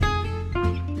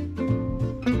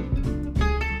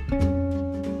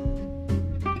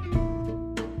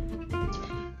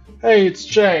Hey, it's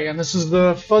Jay, and this is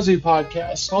the Fuzzy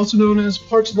Podcast, also known as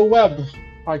Parts of the Web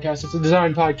podcast. It's a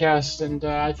design podcast, and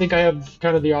I think I have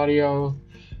kind of the audio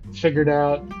figured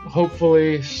out,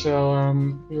 hopefully. So,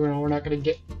 we're not going to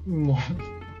get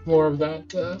more of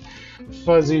that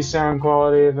fuzzy sound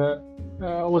quality that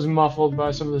was muffled by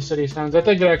some of the city sounds. I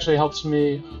think it actually helps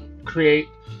me create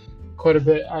quite a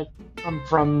bit. I'm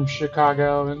from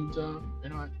Chicago, and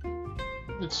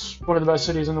it's one of the best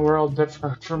cities in the world,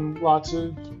 different from lots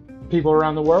of people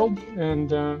around the world. And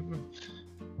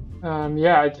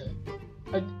yeah,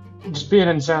 I just being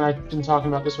in sound, I've been talking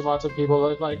about this with lots of people.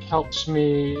 It like helps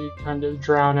me kind of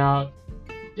drown out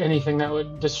anything that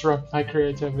would disrupt my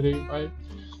creativity by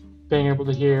being able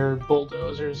to hear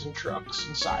bulldozers and trucks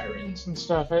and sirens and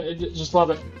stuff. I just love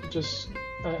it.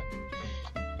 Uh,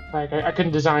 I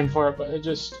couldn't design for it, but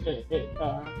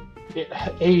it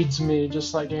aids me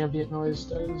just like ambient noise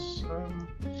does,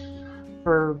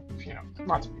 for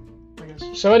lots of people, I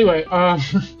guess. So anyway, I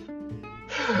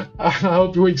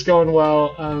hope your week's going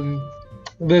well.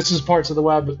 This is Parts of the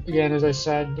Web again, as I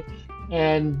said,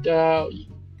 and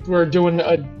we're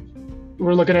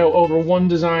looking at over one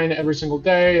design every single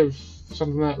day of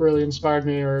something that really inspired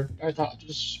me or I thought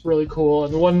was really cool.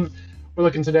 And the one we're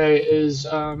looking today is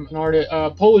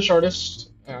a Polish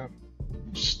artist. The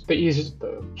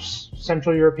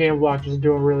Central European bloc is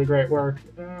doing really great work.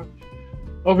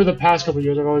 Over the past couple of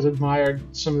years, I've always admired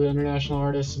some of the international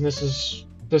artists, and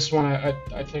this one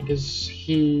I think is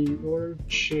he or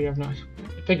she. I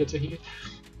think it's a he.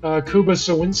 Kuba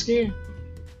Sawinski.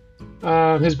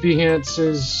 His Behance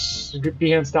is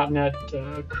Behance.net.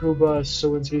 Kuba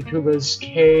Sawinski. Kuba is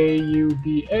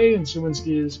Kuba, and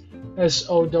Sawinski is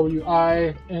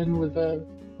Sowin with a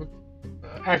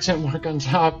accent mark on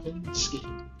top and ski.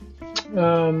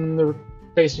 They're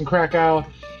based in Krakow,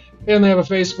 and they have a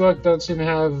Facebook. Don't seem to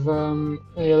have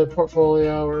any other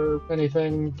portfolio or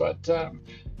anything, but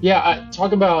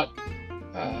talk about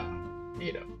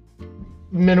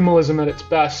minimalism at its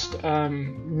best.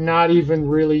 Not even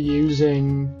really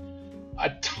using a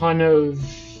ton of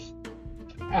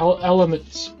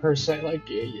elements per se. Like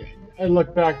I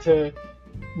look back to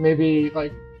maybe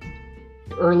like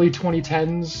early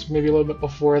 2010s, maybe a little bit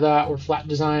before that, where flat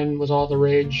design was all the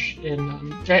rage. And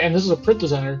this is a print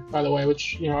designer, by the way,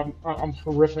 which I'm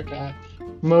horrific at.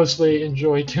 Mostly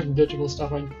enjoy doing digital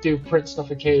stuff. I do print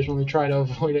stuff occasionally, try to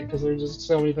avoid it because there's just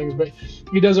so many things. But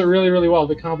he does it really, really well.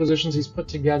 The compositions he's put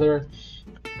together,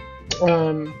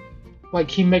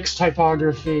 like he makes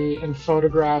typography and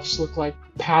photographs look like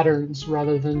patterns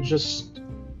rather than just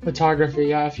photography.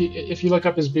 Yeah, if you look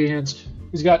up his Behance,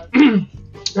 he's got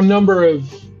a number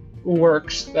of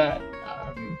works that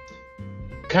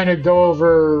kind of go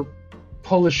over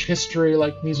Polish history,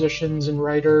 like musicians and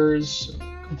writers,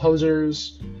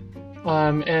 composers,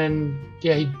 and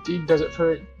yeah, he does it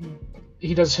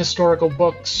he does historical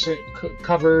books,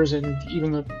 covers, and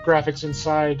even the graphics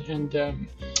inside. And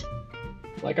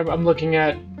like I'm looking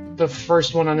at the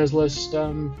first one on his list,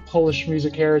 Polish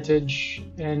Music Heritage,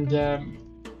 and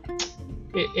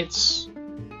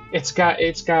it's got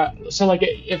so like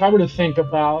if I were to think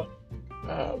about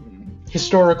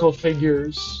historical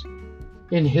figures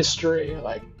in history,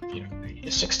 like the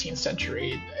 16th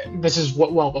century, this is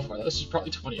well before that. This is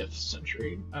probably 20th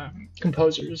century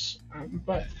composers,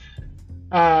 but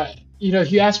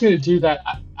if you ask me to do that,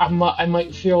 I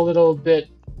might feel a little bit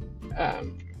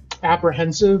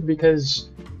apprehensive because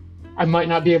I might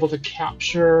not be able to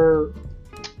capture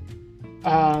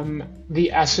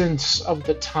the essence of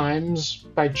the times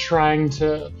by trying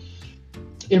to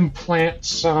implant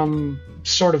some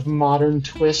sort of modern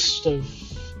twist of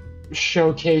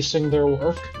showcasing their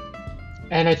work.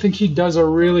 And I think he or she does a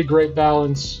really great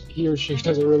balance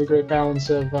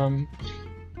of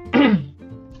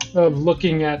of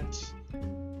looking at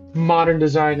modern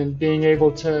design and being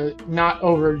able to not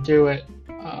overdo it.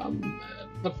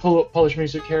 The Polish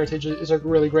Music Heritage is a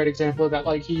really great example of that.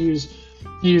 Like he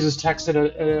uses text at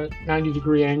a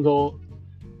 90-degree angle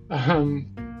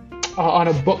on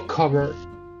a book cover,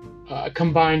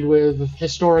 combined with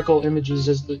historical images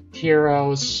as the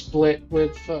hero is split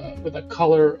with a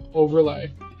color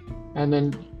overlay, and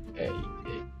then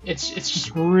it's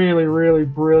just really, really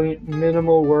brilliant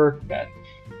minimal work that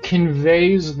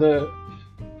conveys the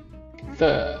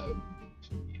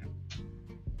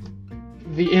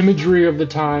imagery of the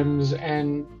times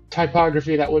and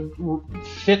typography that would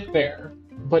fit there,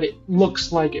 but it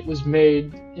looks like it was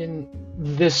made in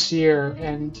this year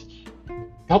and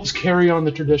helps carry on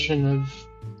the tradition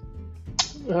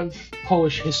of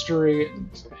Polish history and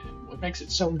what makes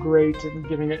it so great and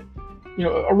giving it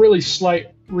a really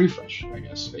slight refresh, I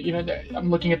guess. I'm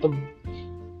looking at the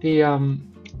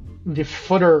the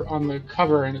footer on the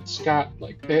cover, and it's got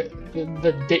like the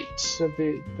dates of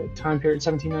the time period,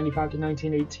 1795 to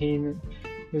 1918. And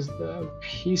is the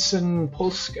Pieśń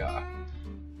Polska.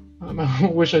 I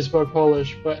wish I spoke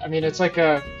Polish, but I mean it's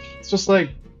just like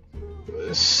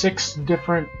 6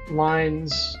 different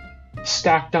lines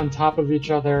stacked on top of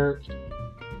each other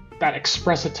that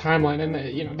express a timeline, and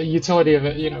the utility of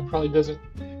it, probably doesn't.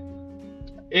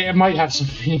 It might have some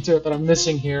meaning to it that I'm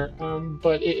missing here,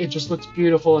 but it just looks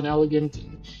beautiful and elegant,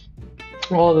 and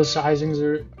all of the sizings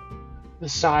are the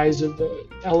size of the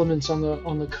elements on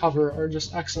the cover are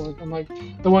just excellent. And like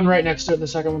the one right next to it, the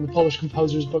second one, the Polish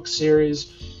Composers Book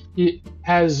Series, he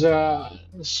has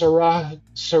Siraki,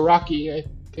 I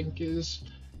think is.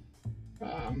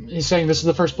 He's saying this is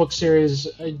the first book series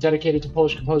dedicated to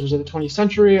Polish composers of the 20th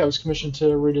century. I was commissioned to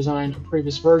redesign a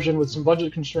previous version with some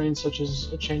budget constraints, such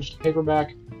as a change to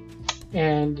paperback.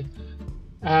 And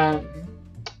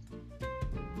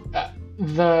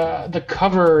the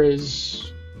cover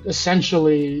is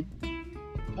essentially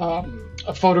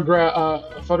a photograph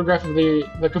of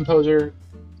the composer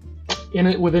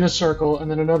within a circle, and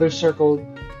then another circle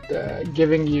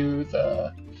giving you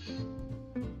the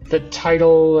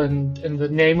title and the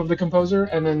name of the composer,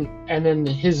 and then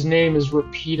his name is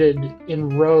repeated in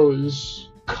rows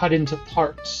cut into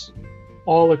parts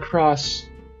all across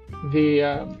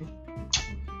the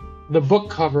book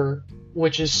cover,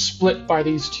 which is split by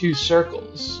these 2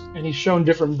 circles. And he's shown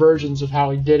different versions of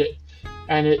how he did it,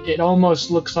 and it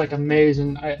almost looks like a maze.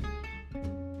 And I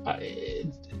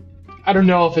don't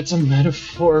know if it's a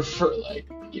metaphor for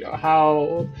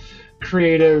how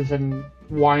creative and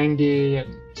windy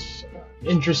and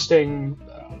interesting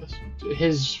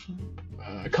his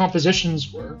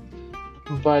compositions were,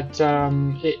 but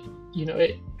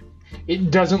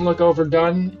it doesn't look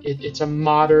overdone. It's a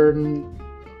modern,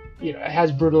 it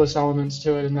has brutalist elements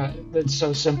to it, and that's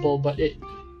so simple, but it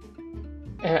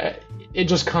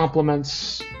just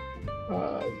complements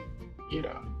a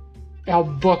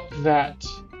book that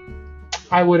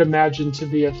I would imagine to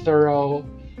be a thorough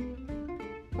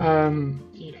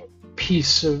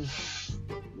piece of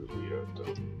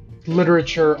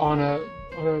literature on a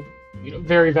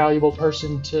very valuable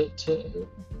person to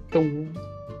the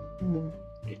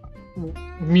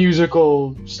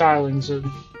musical stylings of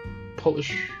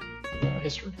Polish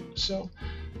history. So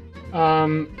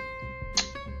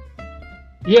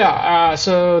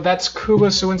so that's Kuba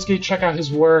Sawinski. Check out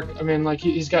his work. I mean, like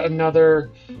he's got another.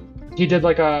 He did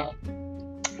like a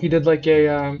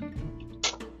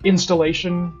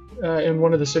installation in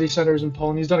one of the city centers in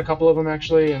Poland. He's done a couple of them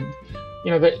actually, and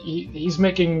that he's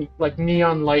making like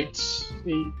neon lights.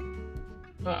 He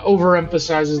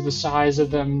overemphasizes the size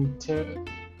of them to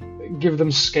give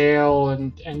them scale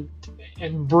and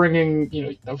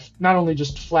bringing not only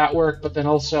just flat work, but then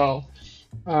also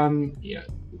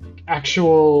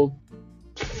actual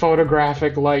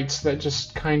photographic lights that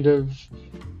just kind of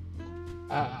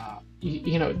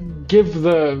give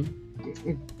the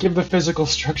physical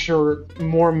structure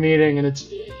more meaning, and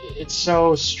it's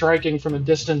so striking from a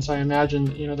distance. I imagine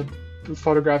the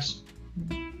photographs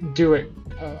do it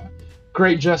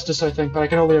great justice, I think, but I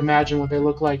can only imagine what they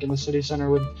look like in the city center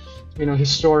with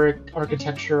historic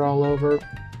architecture all over,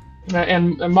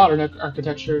 and modern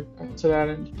architecture to that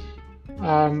end,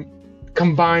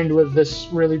 combined with this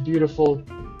really beautiful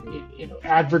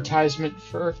advertisement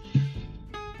for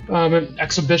an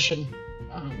exhibition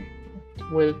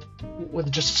with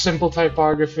just simple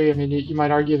typography. I mean, you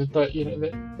might argue that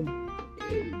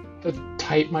the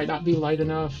type might not be light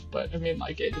enough, but I mean,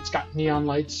 like it's got neon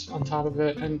lights on top of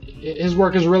it, and his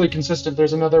work is really consistent.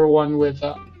 There's another one with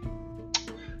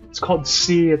it's called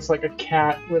C. It's like a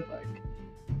cat with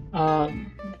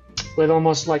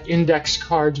almost like index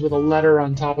cards with a letter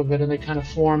on top of it, and they kind of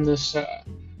form this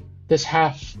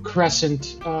half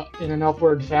crescent in an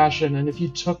upward fashion. And if you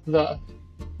took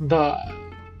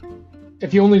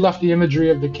if you only left the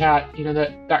imagery of the cat,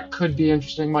 that could be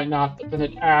interesting, might not, but then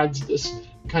it adds this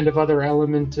kind of other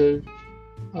element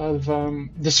of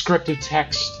descriptive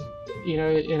text, in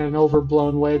an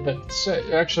overblown way that's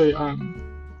actually,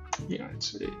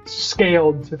 it's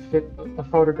scaled to fit a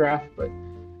photograph, but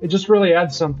it just really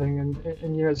adds something. And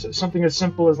something as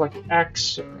simple as like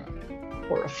X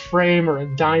or a frame or a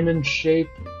diamond shape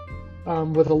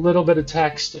with a little bit of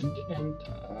text and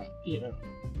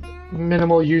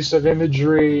minimal use of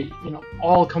imagery,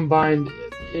 all combined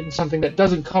in something that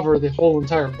doesn't cover the whole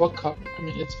entire book cover. I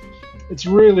mean, it's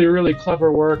really, really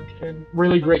clever work and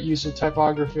really great use of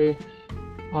typography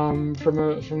from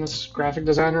this graphic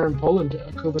designer in Poland,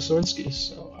 Kuba Sawinski.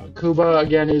 So Kuba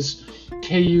again is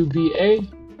Kuba,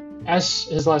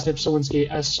 his last name Sowinski, Sowinski,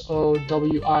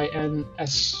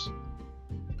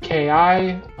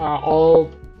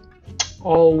 all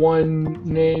one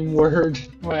name, word,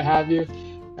 what have you.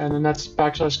 And then that's /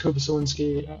 Kuba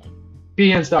Sowinski,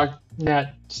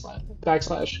 behance.net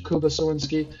 / Kuba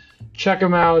Sowinski. Check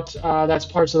him out. That's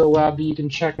Parts of the Web. You can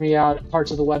check me out at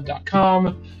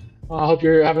partsoftheweb.com. I hope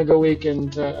you're having a good week,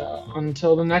 and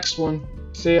until the next one,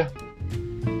 see ya.